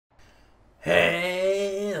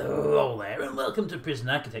Hello there, and welcome to Prison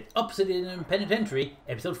Architect Obsidian Penitentiary,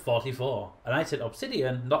 episode 44. And I said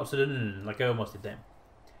Obsidian, not Obsidian, like I almost did then.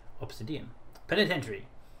 Obsidian Penitentiary.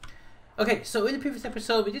 Okay, so in the previous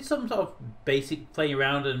episode, we did some sort of basic playing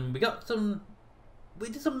around, and we did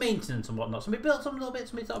some maintenance and whatnot. So we built some little bits,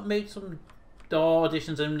 and we sort of made some door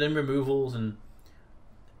additions and then removals, and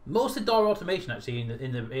mostly door automation actually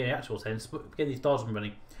in the actual sense, but getting these doors up and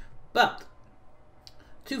running. But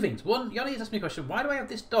two things. One, Yanni asked me a question, why do I have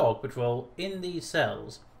this dog patrol in these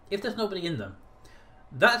cells if there's nobody in them?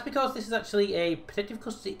 That's because this is actually a protective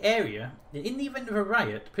custody area. In the event of a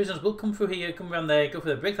riot, prisoners will come through here, come around there, go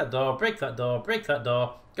through there, break that door, break that door, break that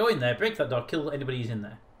door, go in there, break that door, kill anybody who's in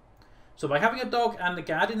there. So by having a dog and a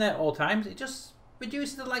guard in there at all times, it just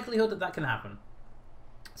reduces the likelihood that that can happen.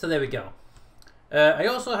 So there we go. I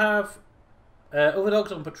also have other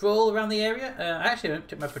dogs on patrol around the area. I actually haven't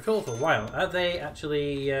checked my patrol for a while. Are they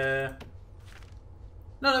actually...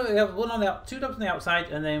 No, we have one on the two dogs on the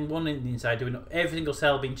outside and then one in the inside doing every single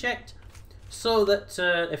cell being checked, so that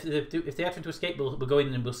if they happen to escape, we'll go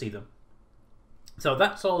in and we'll see them. So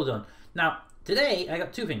that's all done. Now, today I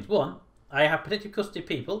got two things. One, I have protective custody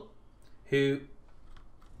people who...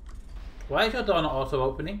 Why is your door not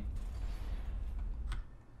auto-opening?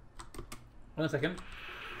 1 second.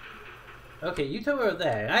 Okay, you two are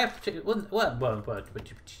there. I have to check...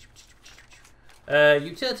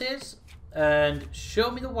 utilities, and show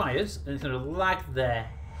me the wires, and it's going to lag the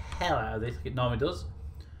hell out of this, like it normally does.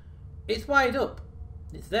 It's wired up.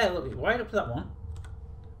 It's there, look, it's wired up to that one.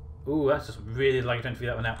 Ooh, that's just really like trying to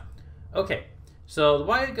figure that one out. Okay, so the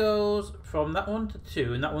wire goes from that one to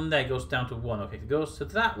 2, and that one there goes down to 1. Okay, it goes to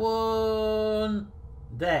that one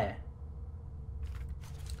there.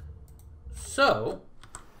 So,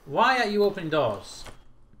 why are you opening doors?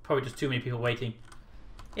 Probably just too many people waiting.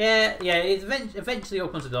 Yeah, it eventually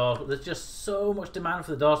opens the doors, but there's just so much demand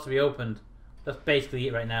for the doors to be opened. That's basically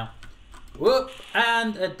it right now. Whoop!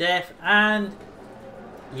 And a death, and...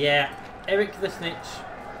 Yeah, Eric the Snitch.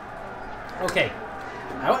 Okay,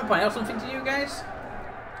 I want to point out something to you guys.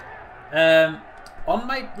 On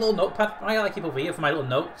my little notepad, I like keep over here for my little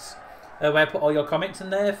notes, where I put all your comments in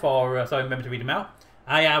there for, so I remember to read them out.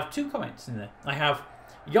 I have 2 comments in there. I have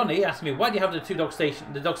Yoni asking me, why do you have the dog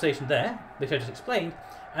station there, which I just explained,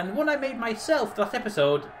 and one I made myself last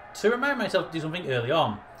episode to remind myself to do something early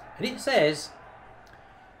on. And it says,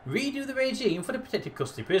 redo the regime for the protective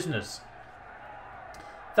custody prisoners.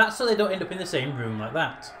 That's so they don't end up in the same room like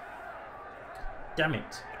that. Damn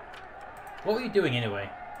it. What were you doing anyway?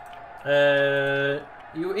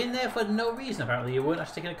 You were in there for no reason apparently. You weren't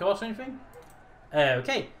actually taking a course or anything?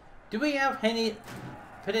 Okay. Do we have any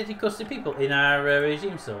protective custody people in our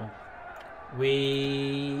regime still?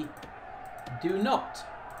 We do not.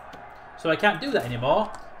 So I can't do that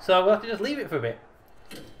anymore. So we'll have to just leave it for a bit.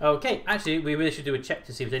 Okay, actually we really should do a check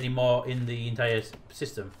to see if there's any more in the entire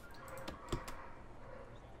system.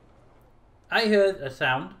 I heard a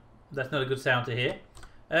sound. That's not a good sound to hear.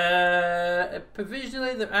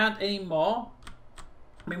 Provisionally there aren't any more.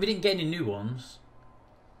 I mean, we didn't get any new ones.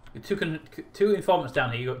 Two informants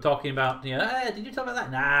down here talking about, you know, hey, did you tell about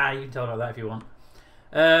that? Nah, you can tell about that if you want.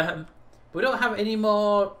 But we don't have any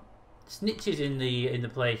more snitches in the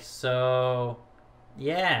place, so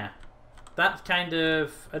yeah, that's kind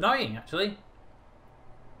of annoying actually.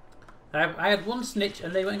 I had one snitch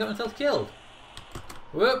and they went and got themselves killed.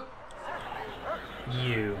 Whoop!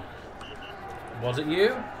 You. Was it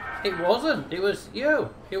you? It wasn't. It was you.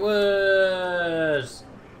 It was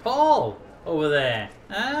Paul over there.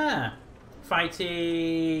 Ah,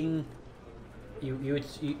 fighting.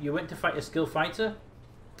 You went to fight a skilled fighter.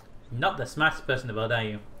 Not the smartest person in the world, are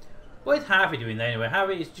you? What is Harvey doing there anyway?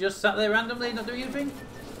 Harvey's just sat there randomly, not doing anything.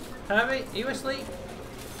 Harvey, are you asleep?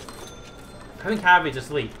 I think Harvey's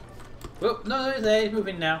asleep. Whoop! No, he's there. He's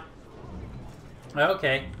moving now.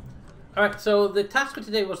 Okay. All right. So the task for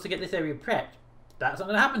today was to get this area prepped. That's not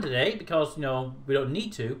going to happen today because, you know, we don't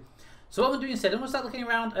need to. So what I'm doing instead, I'm going to start looking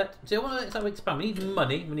around at... So I want to start to expand. We need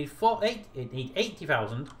money. We need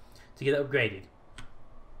 80,000 to get it upgraded.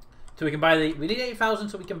 So we can buy the... We need 80,000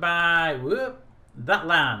 so we can buy... Whoop! That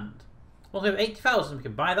land. Once we have 80,000, we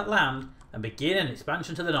can buy that land and begin an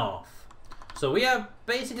expansion to the north. So we are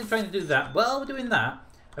basically trying to do that. While we're doing that,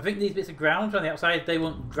 I think these bits of ground on the outside, they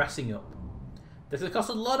want dressing up. This will cost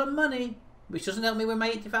a lot of money, which doesn't help me with my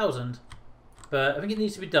 80,000. But I think it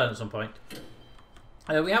needs to be done at some point.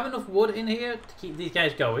 We have enough wood in here to keep these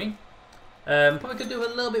guys going. Probably could do a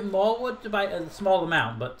little bit more wood to buy a small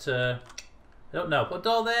amount, but I don't know. Put a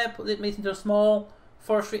door there, put it into a small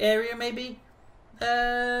forestry area maybe.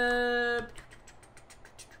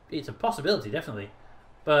 It's a possibility, definitely.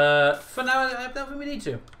 But for now, I don't think we need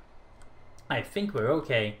to. I think we're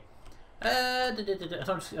okay.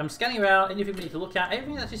 So I'm scanning around, anything we need to look at.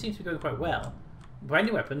 Everything actually seems to be going quite well.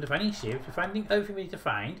 Finding weapons, finding ships, we're finding everything we need to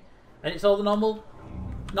find. And it's all the normal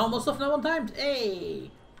stuff normal times.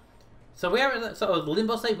 Hey! So we are at that sort of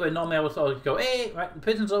limbo stage where normally I would sort of go, hey, right, the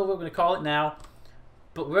prison's over, we're going to call it now.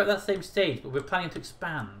 But we're at that same stage, but we're planning to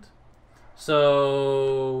expand.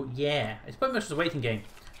 So, yeah. It's pretty much just a waiting game.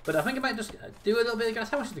 But I think I might just do a little bit of grass.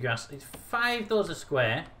 How much is the grass? It's $5 a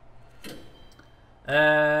square.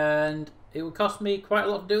 And it will cost me quite a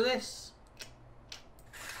lot to do this.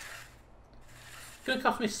 It's going to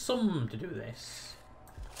cost me some to do this.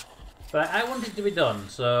 But I want it to be done,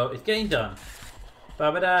 so it's getting done. I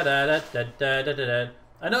know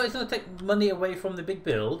it's going to take money away from the big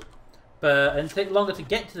build, and take longer to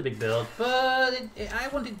get to the big build, but I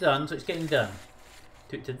want it done, so it's getting done.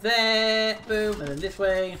 To there, boom, and then this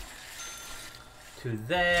way. To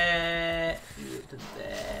there, to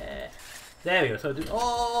there. There we go. So do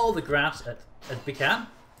all the grass as we can.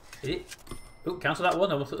 Oh, cancel that one.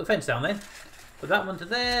 I almost put the fence down then. Put that one to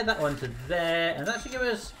there, that one to there, and that should give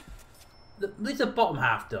us at least the bottom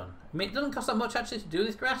half done. I mean, it doesn't cost that much actually to do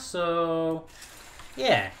this grass, so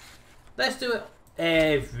yeah. Let's do it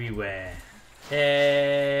everywhere.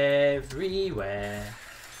 Everywhere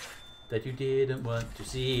that you didn't want to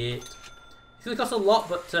see it. It's going to cost a lot,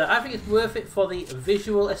 but I think it's worth it for the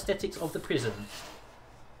visual aesthetics of the prison.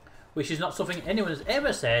 Which is not something anyone has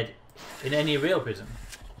ever said in any real prison.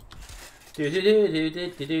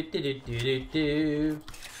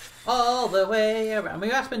 All the way around. I mean,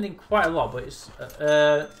 we are spending quite a lot, but it's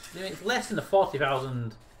less than the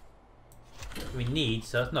 40,000 we need,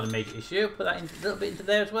 so it's not a major issue. Put that in, a little bit into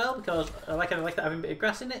there as well, because I like that having a bit of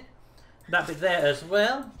grass in it. That bit there as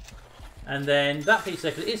well. And then that piece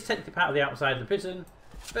there, because it is technically part of the outside of the prison.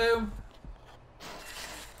 Boom.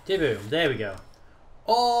 Boom. There we go.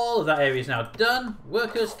 All of that area is now done.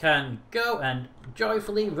 Workers can go and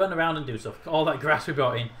joyfully run around and do stuff. All that grass we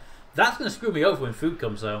brought in. That's going to screw me over when food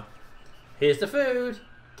comes though. Here's the food.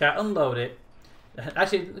 Can't unload it.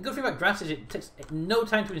 Actually, the good thing about grass is it takes no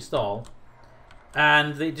time to install.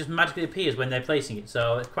 And it just magically appears when they're placing it.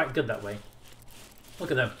 So it's quite good that way.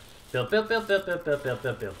 Look at them. Build, build, build, build, build, build, build,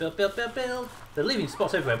 build, build, build, build, build, build. They're leaving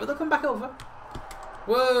spots everywhere, but they'll come back over.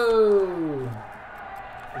 Whoa!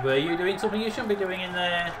 Were you doing something you shouldn't be doing in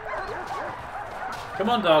there? Come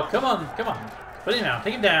on, dog. Come on. Come on. Put him down.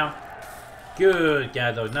 Take him down. Good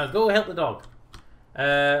guy, dog. Now go help the dog.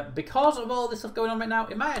 Because of all this stuff going on right now,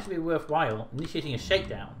 it might actually be worthwhile initiating a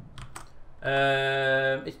shakedown.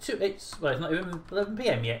 It's not even 11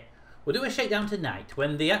 PM yet. We'll do a shakedown tonight.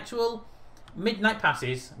 When the actual midnight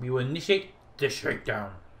passes, we will initiate the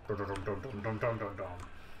shakedown.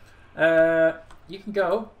 You can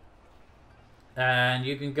go. And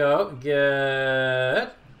you can go. Good.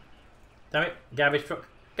 Damn it. Garbage truck.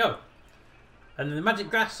 Go. And then the magic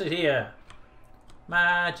grass is here.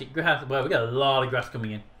 Magic grass. Well, we got a lot of grass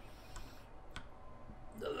coming in.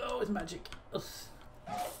 Oh, it's magic.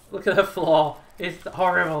 Look at the floor. It's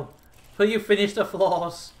horrible. Will you finish the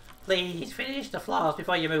floors? Please finish the floors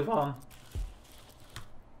before you move on.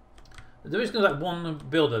 There is going to be like one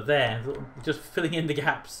builder there, just filling in the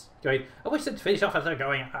gaps. Going, I wish they'd finish off as they're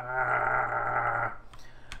going. Ah.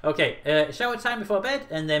 Okay, shower time before bed,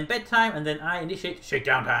 and then bedtime, and then I initiate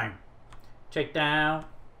shakedown time. Shakedown.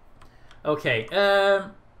 Okay,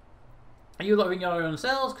 are you lot in your own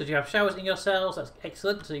cells? Because you have showers in your cells, that's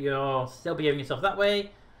excellent, so you're still behaving yourself that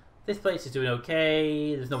way. This place is doing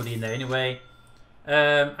okay, there's nobody in there anyway.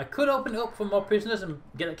 I could open it up for more prisoners and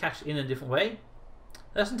get the cash in a different way.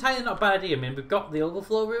 That's entirely not a bad idea. I mean, we've got the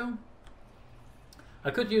overflow room. I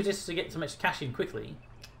could use this to get some extra cash in quickly.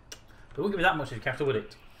 But it wouldn't give me that much of cash, would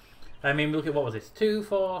it? I mean, look at what was this? 2,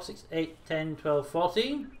 4, 6, 8, 10, 12,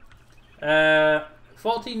 14.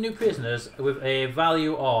 14 new prisoners with a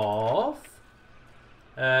value of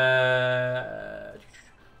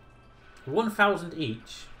 1,000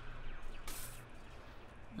 each.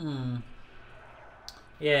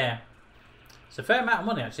 Yeah. It's a fair amount of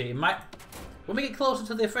money, actually. It might... When we get closer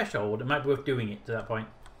to the threshold, it might be worth doing it to that point.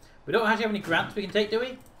 We don't actually have any grants we can take, do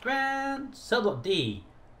we? Grants! Cell block D.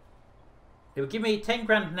 It would give me 10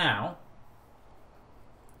 grand now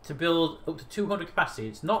to build up to 200 capacity.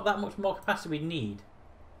 It's not that much more capacity we need.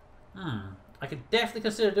 I could definitely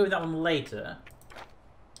consider doing that one later.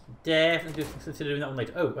 Definitely consider doing that one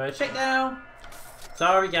later. Oh, shakedown!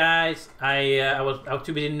 Sorry guys, I was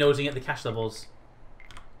too busy nosing at the cash levels.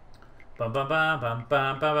 Bum bum bum bum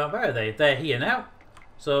bum bum bum. Where are they? They're here now.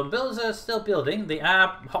 So builders are still building. They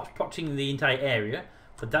are hotspotting the entire area,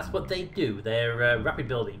 but that's what they do. They're rapid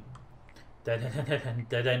building. Dun, dun, dun,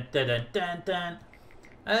 dun, dun, dun, dun, dun,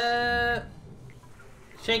 dun.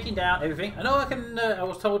 Shaking down everything. I know I can. I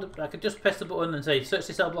was told I could just press the button and say search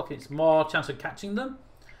the cell block. It's more chance of catching them.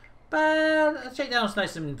 But shakedown is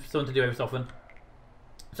nice and fun to do every so often.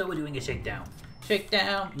 So we're doing a shakedown.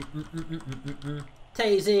 Shakedown.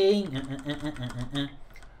 Tasing.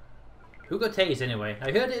 Who got tased anyway?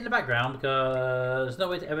 I heard it in the background because there's no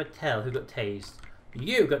way to ever tell who got tased.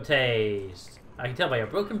 You got tased. I can tell by your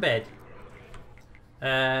broken bed.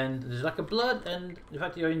 And there's lack of blood, and the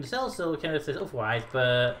fact that you're in the cell still kind of says otherwise,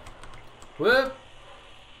 but whoop!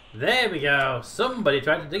 There we go. Somebody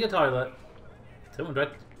tried to dig a toilet. Someone tried.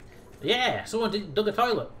 Yeah, someone dug a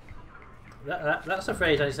toilet. That's a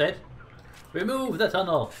phrase I said. Remove the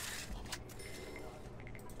tunnel.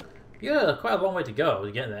 You're quite a long way to go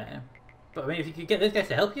to get there. But I mean, if you could get this guy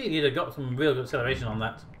to help you, you'd have got some real good acceleration on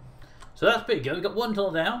that. So that's pretty good. We've got one tunnel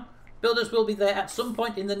down. Builders will be there at some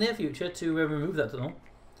point in the near future to remove that tunnel.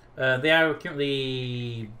 They are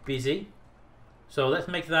currently busy. So let's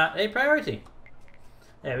make that a priority.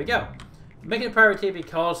 There we go. Make it a priority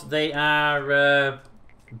because they are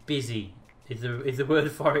busy. Is the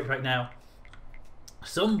word for it right now.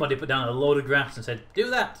 Somebody put down a load of graphs and said, do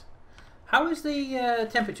that. How is the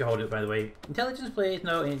temperature hold up, by the way? Intelligence, please.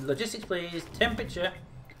 No, in logistics, please. Temperature.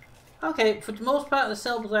 Okay, for the most part, the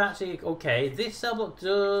cell blocks are actually okay. This cell block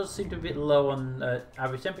does seem to be a bit low on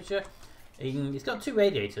average temperature. It's got 2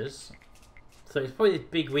 radiators, so it's probably the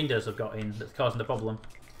big windows I've got in that's causing the problem.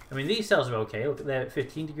 I mean, these cells are okay. Look, they're at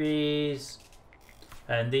 15 degrees,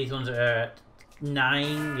 and these ones are at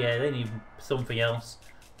 9. Yeah, they need something else.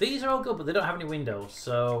 These are all good, but they don't have any windows,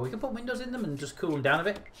 so we can put windows in them and just cool them down a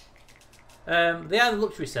bit. They are the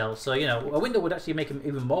luxury cells, so you know a window would actually make them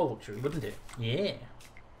even more luxury, wouldn't it? Yeah.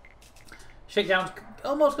 Shakedown's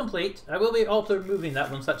almost complete. I will be also removing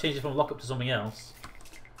that once that changes from lockup to something else.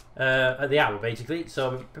 At the hour, basically.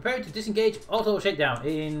 So preparing to disengage auto shakedown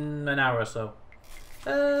in an hour or so.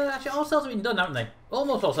 Actually, all cells have been done, haven't they?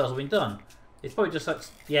 Almost all cells have been done. It's probably just like,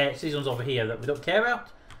 yeah, it's these ones over here that we don't care about.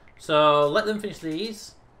 So let them finish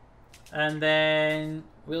these, and then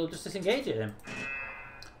we'll just disengage it then.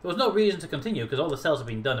 There was no reason to continue because all the cells have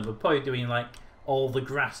been done, and we're probably doing like all the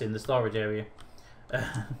grass in the storage area.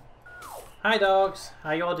 Hi dogs,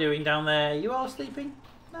 how you all doing down there? You all sleeping?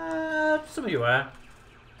 Some of you are.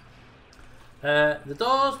 The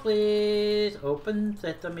doors please, open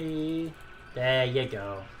sesame. There you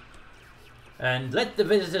go. And let the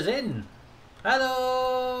visitors in.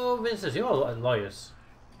 Hello visitors, you all look like lawyers.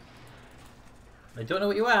 I don't know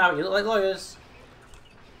what you are, you look like lawyers.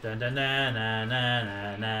 Dun, dun, na, na, na,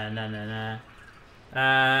 na, na, na, na.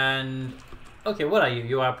 And okay, what are you?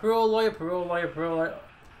 You are parole lawyer, parole lawyer, parole lawyer.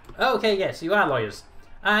 Okay, yes, you are lawyers.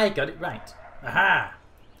 I got it right. Aha!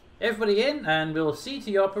 Everybody in, and we'll see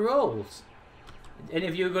to your paroles. Any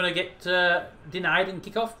of you going to get denied and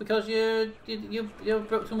kick off because you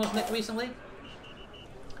broke someone's neck recently?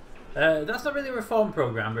 That's not really a reform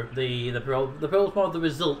program. The parole's more the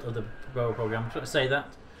result of the parole program. I'm trying to say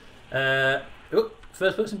that.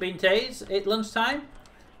 First person being tased at lunchtime.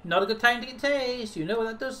 Not a good time to get tased. You know what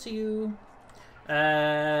that does to you.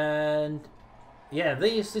 And yeah,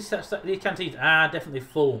 these canteens are definitely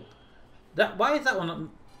full. Why is that one?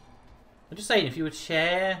 I'm just saying, if you would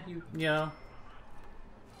share, you know,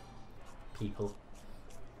 people.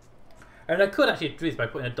 And I could actually do this by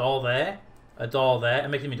putting a door there,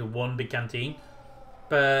 and making them into one big canteen.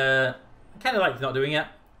 But I kind of like not doing it.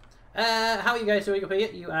 How are you guys doing up here?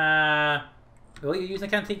 You are. Well, you're using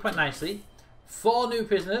the canteen quite nicely. 4 new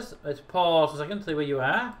prisoners. Let's pause for a second to see where you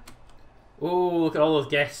are. Oh, look at all those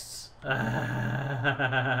guests. Let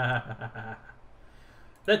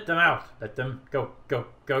them out. Let them go, go,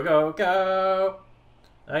 go, go, go.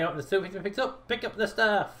 Hang on, there's 2 things picked up. Pick up the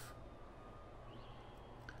stuff.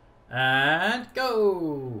 And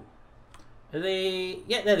go.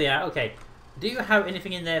 Yeah, there they are. Okay. Do you have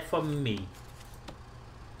anything in there for me?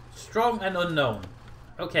 Strong and unknown.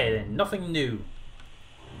 Okay then, nothing new.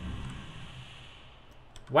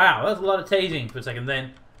 Wow, that's a lot of tasing for a second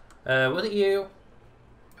then. Was it you?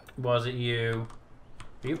 Was it you?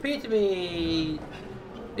 You appear to be...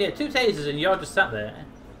 Yeah, 2 tasers and you're just sat there.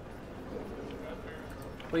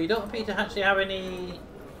 But you don't appear to actually have any...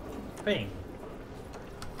 thing.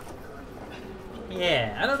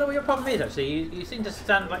 Yeah, I don't know what your problem is actually. You seem to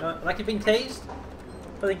stand like you've been tased.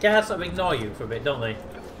 But the guards sort of ignore you for a bit, don't they?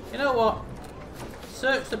 You know what?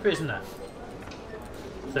 Search the prisoner.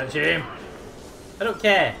 Search him. I don't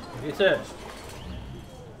care if you search.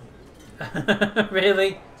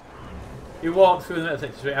 Really? You walk through the metal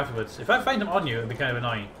detector straight afterwards. If I find them on you, it'd be kind of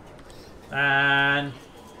annoying. And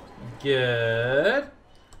good.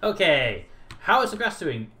 Okay. How is the grass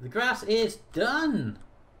doing? The grass is done.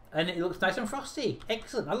 And it looks nice and frosty.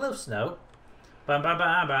 Excellent. I love snow. Bam, bam,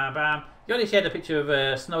 bam, bam, bam. You already shared a picture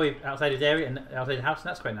of snowy outside his area and outside the house, and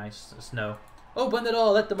that's quite nice. Snow. Open the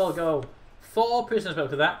door. Let them all go. 4 prisoners went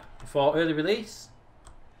to that for early release.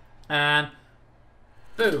 And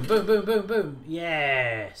boom, boom, boom, boom, boom.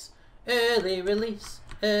 Yes. Early release.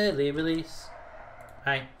 Early release.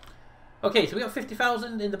 Hi. Okay, so we got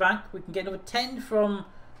 50,000 in the bank. We can get another 10 from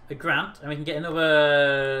a grant, and we can get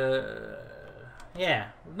another. Yeah,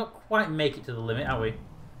 we'll not quite make it to the limit, are we?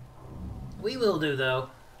 We will do, though.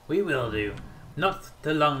 We will do. Not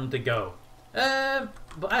too long to go.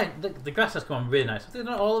 But the grass has come on really nice. Have they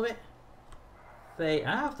done all of it? They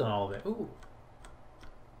have done all of it. Ooh.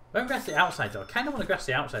 I haven't grassed the outside, though. I kind of want to grass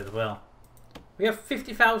the outside as well. We have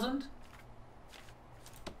 50,000.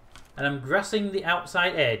 And I'm grassing the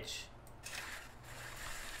outside edge.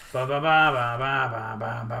 Ba ba ba ba ba ba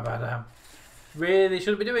ba ba ba. Really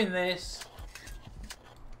shouldn't be doing this.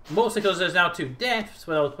 Mostly because there's now 2 deaths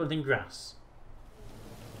when I was planting grass.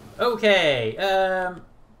 Okay,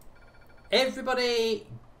 everybody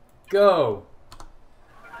go.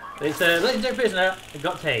 It's a legendary prisoner that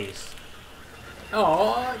got tased.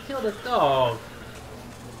 Oh, I killed a dog.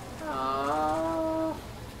 Oh.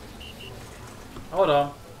 Hold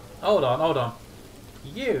on. Hold on, hold on.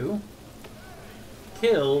 You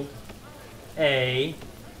killed a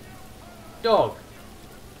dog.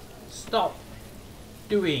 Stop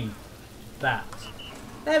doing that.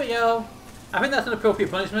 There we go. I think that's an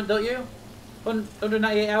appropriate punishment, don't you?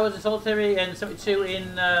 198 hours in solitary and 72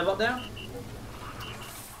 in lockdown.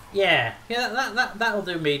 Yeah, that'll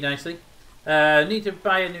do me nicely. Need to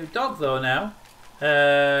buy a new dog though now.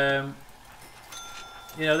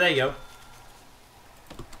 You know, there you go.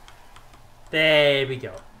 There we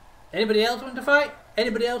go. Anybody else want to fight?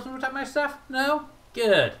 Anybody else want to attack my staff? No?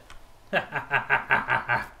 Good.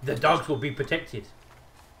 The dogs will be protected.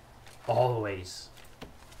 Always.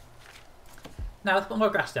 Now let's put more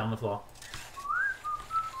grass down the floor.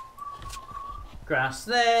 Grass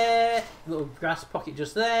there. Little grass pocket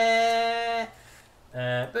just there.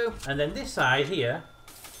 Boom. And then this side here,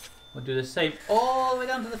 we'll do the same all the way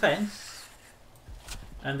down to the fence.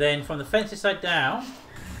 And then from the fence this side down,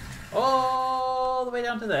 all the way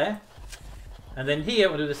down to there. And then here,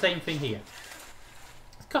 we'll do the same thing here.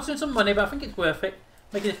 It's costing some money, but I think it's worth it.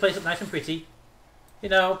 Making this place look nice and pretty. You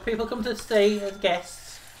know, people come to stay as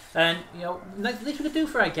guests. And, you know, the least we could do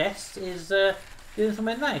for our guests is do them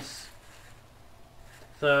somewhere nice.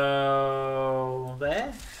 So,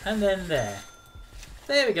 there. And then there.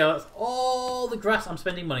 There we go. That's all the grass I'm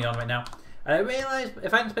spending money on right now. I realised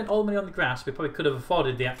if I hadn't spent all the money on the grass, we probably could have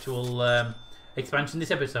afforded the actual expansion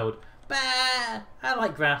this episode. But I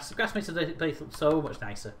like grass. Grass makes the place look so much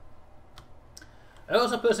nicer. I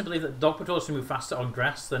also personally believe that dog patrols should move faster on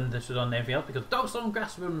grass than they should on anything else, because dogs on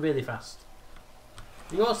grass run really fast.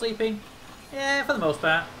 Are you all sleeping? Yeah, for the most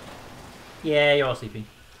part. Yeah, you're all sleeping.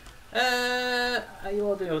 Are you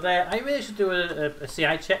all doing over there? I really should do a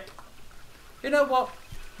CI check. You know what?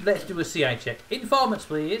 Let's do a CI check. Informants,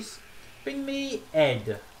 please. Bring me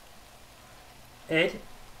Ed. Ed,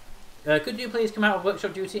 could you please come out of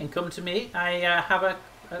workshop duty and come to me? I have a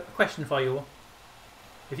question for you.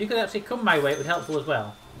 If you could actually come my way, it would be helpful as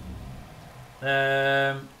well.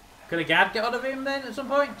 Could a guard get out of him then at some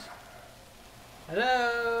point?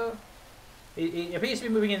 Hello? He appears to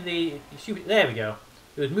be moving in the stupid... There we go.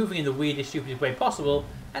 He was moving in the weirdest, stupidest way possible,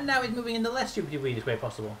 and now he's moving in the less stupid, weirdest way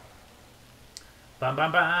possible. Bam,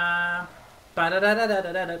 bam, bam.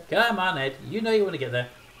 Ba-da-da-da-da-da-da. Come on, Ed. You know you want to get there.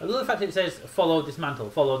 I love the fact that it says, follow, dismantle,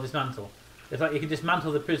 follow, dismantle. It's like you can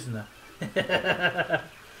dismantle the prisoner.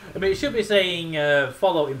 I mean, it should be saying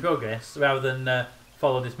follow in progress rather than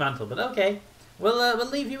follow, dismantle, but okay. We'll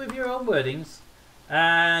leave you with your own wordings.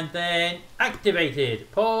 And then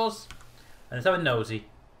activated. Pause. And let's have a nosy.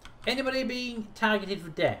 Anybody being targeted for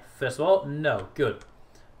death? First of all, no. Good.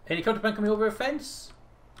 Any contraband coming over a fence?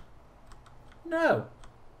 No.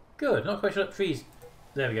 Good. Not quite sure what trees.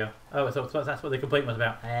 There we go. Oh, so that's what the complaint was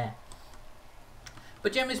about.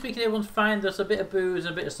 But generally speaking, everyone's fine. There's a bit of booze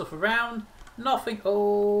and a bit of stuff around. Nothing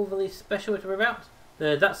overly special to worry about.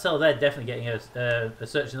 That cell there definitely getting a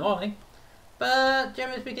search in the morning. But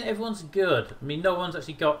generally speaking, everyone's good. I mean, no one's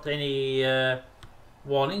actually got any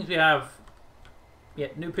warnings. We have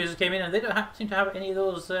new prisoners came in and they don't seem to have any of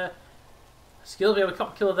those skills. We have a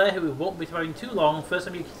cop killer there who won't be throwing too long. First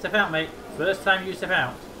time you step out, mate. First time you step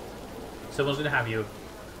out. Someone's going to have you.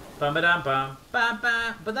 Bam, ba, dam, bam, bam,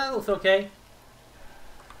 bam. But that looks okay.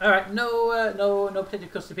 Alright, no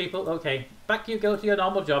protective custody people. Okay, back you go to your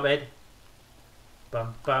normal job, Ed.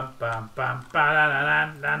 Bam, bam, bam, bam, ba, da, da,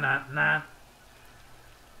 da, da, da, da.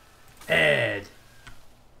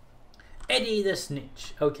 Eddie the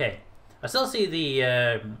Snitch. Okay. I still see the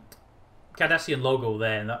Cardassian logo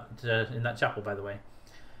there in that chapel, by the way.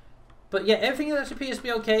 But yeah, everything actually appears to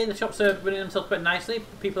be okay. The shops are running themselves quite nicely.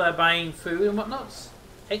 People are buying food and whatnot.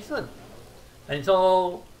 Excellent. And it's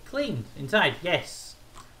all clean inside. Yes.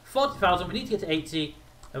 40,000. We need to get to 80.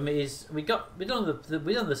 And we done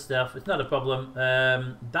the stuff. It's not a problem.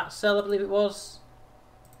 That cell, I believe it was,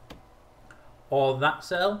 or that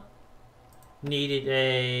cell needed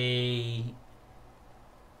a.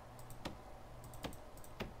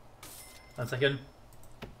 1 second.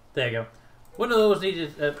 There you go. One of those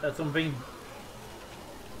needed something.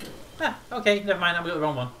 Ah, okay, never mind. I got the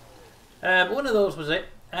wrong one. But one of those was it,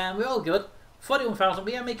 and we're all good. 41,000.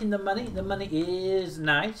 We are making the money. The money is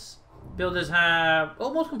nice. Builders have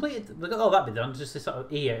almost completed. We've got all that bit done. Just this sort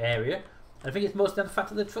of ear area. I think it's mostly down to the fact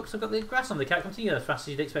that the trucks have got the grass on. They can't continue as fast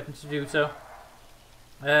as you'd expect them to do so.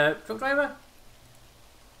 Truck driver.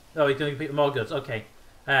 Oh, he's going to pick up more goods. Okay.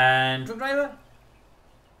 And truck driver.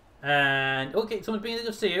 And okay, someone's being good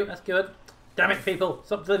to see you. That's good. Damn it, people!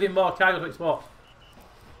 Stop delivering more cargo to export.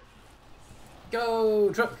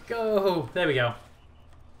 Go, truck, go! There we go.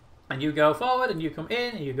 And you go forward, and you come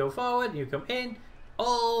in, and you go forward, and you come in.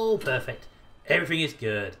 Oh, perfect. Everything is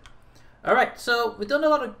good. Alright, so we've done a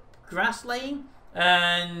lot of grass laying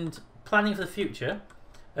and planning for the future.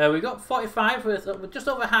 We've got 45, we're just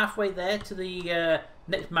over halfway there to the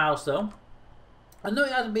next milestone. I know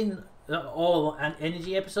it hasn't been all an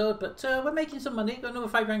energy episode, but we're making some money. Got another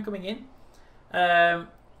 5 grand coming in.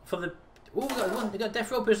 For the we've got death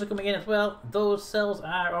row prisoners coming in as well. Those cells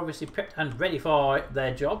are obviously prepped and ready for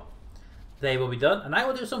their job. They will be done, and I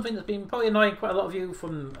will do something that's been probably annoying quite a lot of you for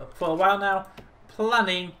a while now.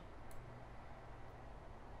 Planning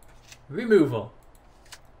removal.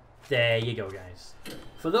 There you go, guys.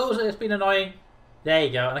 For those that it's been annoying, there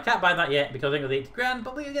you go. And I can't buy that yet because I think of the 80 grand,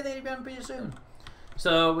 but we'll get the 80 grand pretty soon.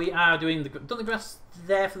 So we are done the grass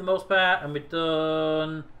there for the most part, and we've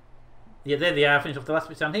done. Yeah, there they are. Finished off the last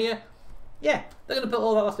bit down here. Yeah, they're going to put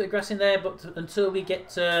all that last bit of grass in there, but until we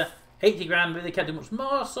get 80 grand, really can't do much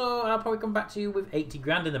more, so I'll probably come back to you with 80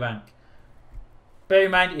 grand in the bank. Bear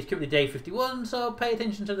in mind, it's currently day 51, so pay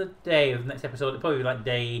attention to the day of the next episode. It'll probably be like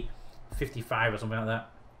day 55 or something like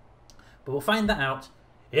that. But we'll find that out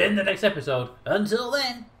in the next episode. Until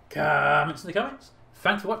then, comments in the comments.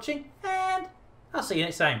 Thanks for watching, and I'll see you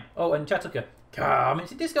next time. Oh, and Chattucker,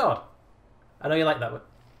 comments in Discord. I know you like that one.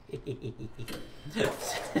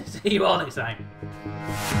 See you all next time.